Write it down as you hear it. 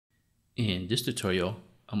In this tutorial,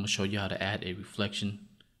 I'm going to show you how to add a reflection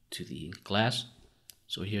to the glass.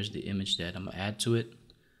 So here's the image that I'm going to add to it.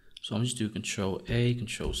 So I'm just do Control A,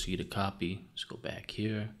 Control C to copy. Let's go back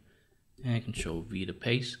here and Control V to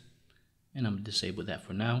paste. And I'm going to disable that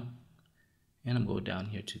for now. And I'm going to go down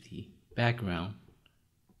here to the background.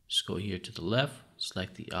 Just go here to the left,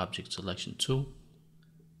 select the object selection tool.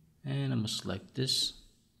 And I'm going to select this.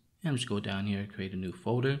 And I'm just go down here, create a new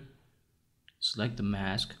folder. Select the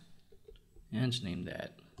mask. And just name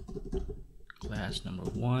that class number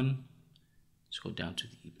 1. Let's go down to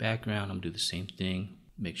the background. I'm gonna do the same thing.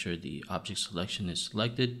 Make sure the object selection is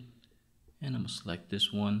selected. And I'm gonna select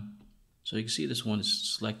this one. So you can see this one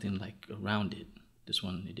is selecting like around it. This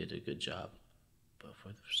one, they did a good job. But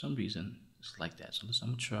for some reason, it's like that. So I'm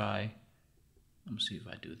gonna try. I'm gonna see if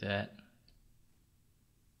I do that.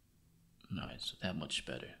 Alright, so that much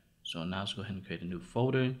better. So now let's go ahead and create a new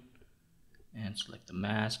folder. And select the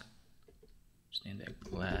mask. Just name that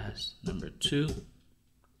class number 2.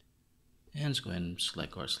 And let's go ahead and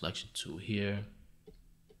select our selection tool here.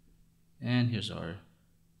 And here's our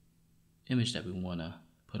image that we want to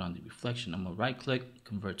put on the reflection. I'm going to right click,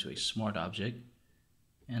 convert to a smart object.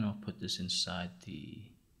 And I'll put this inside the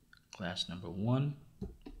class number 1.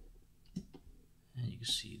 And you can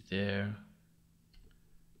see there.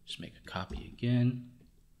 Just make a copy again.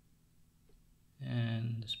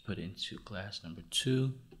 And let's put it into class number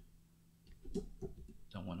 2.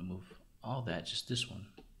 Don't want to move all that, just this one.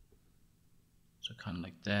 So kind of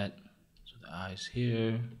like that. So the eyes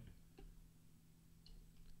here.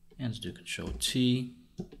 And let's do Control T.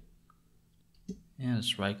 And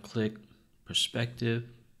let's right click, perspective.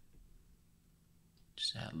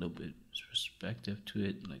 Just add a little bit of perspective to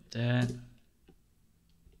it like that.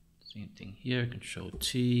 Same thing here, Control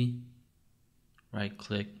T. Right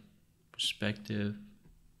click, perspective.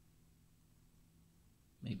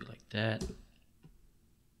 Maybe like that.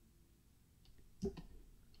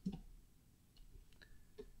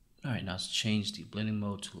 Alright, now let's change the blending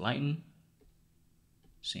mode to lighten.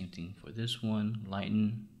 Same thing for this one,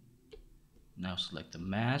 lighten. Now select the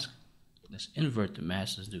mask. Let's invert the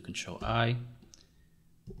mask. Let's do Control I.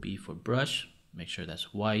 B for brush. Make sure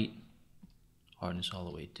that's white. Hardness all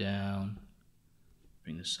the way down.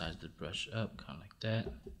 Bring the size of the brush up, kind of like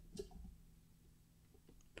that.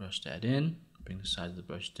 Brush that in. Bring the size of the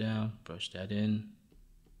brush down. Brush that in.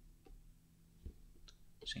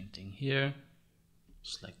 Same thing here.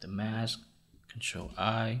 Select the mask, Control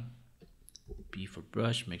I, B for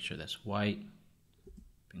brush, make sure that's white,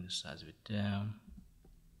 bring the size of it down.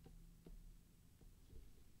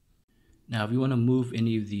 Now if you want to move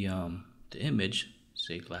any of the image,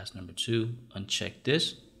 say glass number 2, uncheck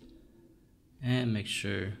this and make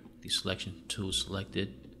sure the selection tool is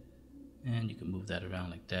selected, and you can move that around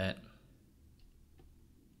like that,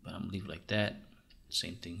 but I'm gonna leave it like that.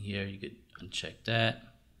 Same thing here, you could uncheck that,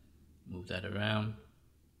 move that around.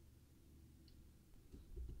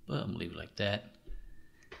 But I'm gonna leave it like that.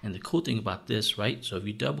 And the cool thing about this, right? So if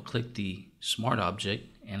you double click the smart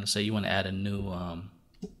object and let's say you want to add a new,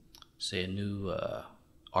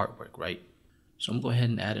 artwork, right? So I'm gonna go ahead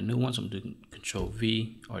and add a new one. So I'm doing Control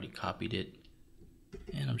V, already copied it.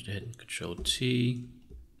 And I'm just hitting Control T,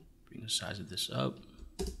 bring the size of this up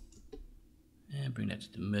and bring that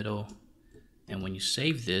to the middle. And when you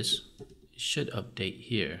save this, it should update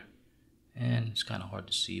here. And it's kind of hard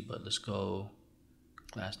to see, but let's go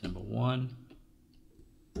class number 1,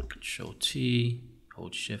 Control T,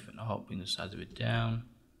 hold Shift and Alt, bring the size of it down.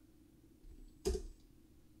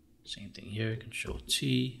 Same thing here, Control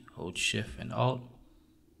T, hold Shift and Alt,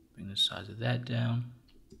 bring the size of that down.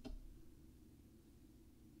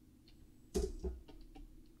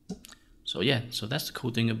 So yeah, so that's the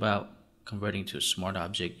cool thing about converting to a smart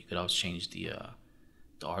object. You could always change the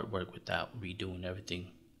artwork without redoing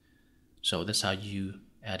everything. So that's how you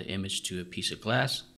add an image to a piece of glass.